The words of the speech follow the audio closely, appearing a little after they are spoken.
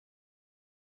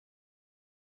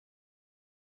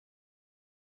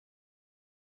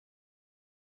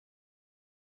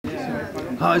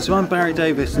Hi, so I'm Barry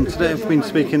Davis, and today I've been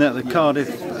speaking at the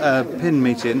Cardiff PIN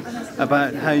meeting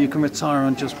about how you can retire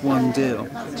on just one deal.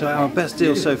 So our best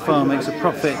deal so far makes a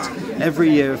profit every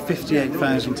year of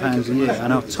 £58,000 a year,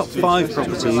 and our top 5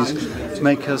 properties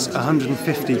make us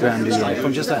 150 grand a year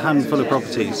from just a handful of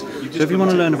properties. So if you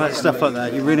want to learn about stuff like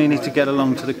that, you really need to get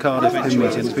along to the Cardiff PIN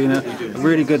meeting. It's been a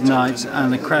really good night,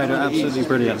 and the crowd are absolutely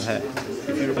brilliant here.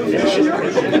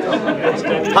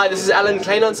 Hi, this is Alan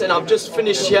Kleinans, and I've just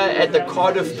finished here at the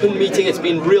Cardiff PIN meeting. It's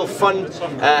been real fun.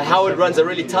 Howard runs a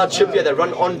really tight ship here. They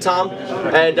run on time,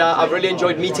 and I've really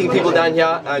enjoyed meeting people down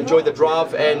here. I enjoyed the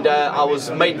drive, and I was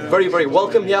made very, very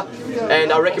welcome here.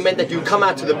 And I recommend that you come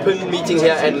out to the PIN meeting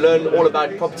here and learn all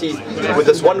about properties with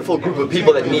this wonderful group of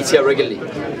people that meets here regularly.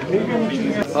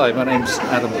 Hi, my name's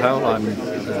Adam Powell.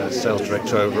 I'm Sales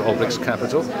Director over at Oblix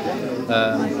Capital.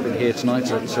 Been here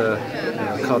tonight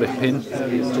at Cardiff PIN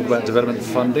to talk about development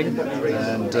funding,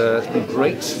 and it's been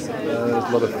great. There's a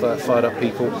lot of fired up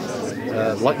people,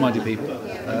 like-minded people,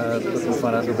 looking to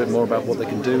find out a little bit more about what they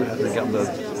can do, how they get on the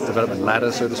development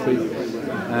ladder, so to speak,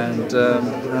 and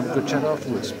we'll have a good chat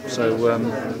afterwards. So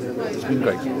it's been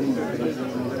great.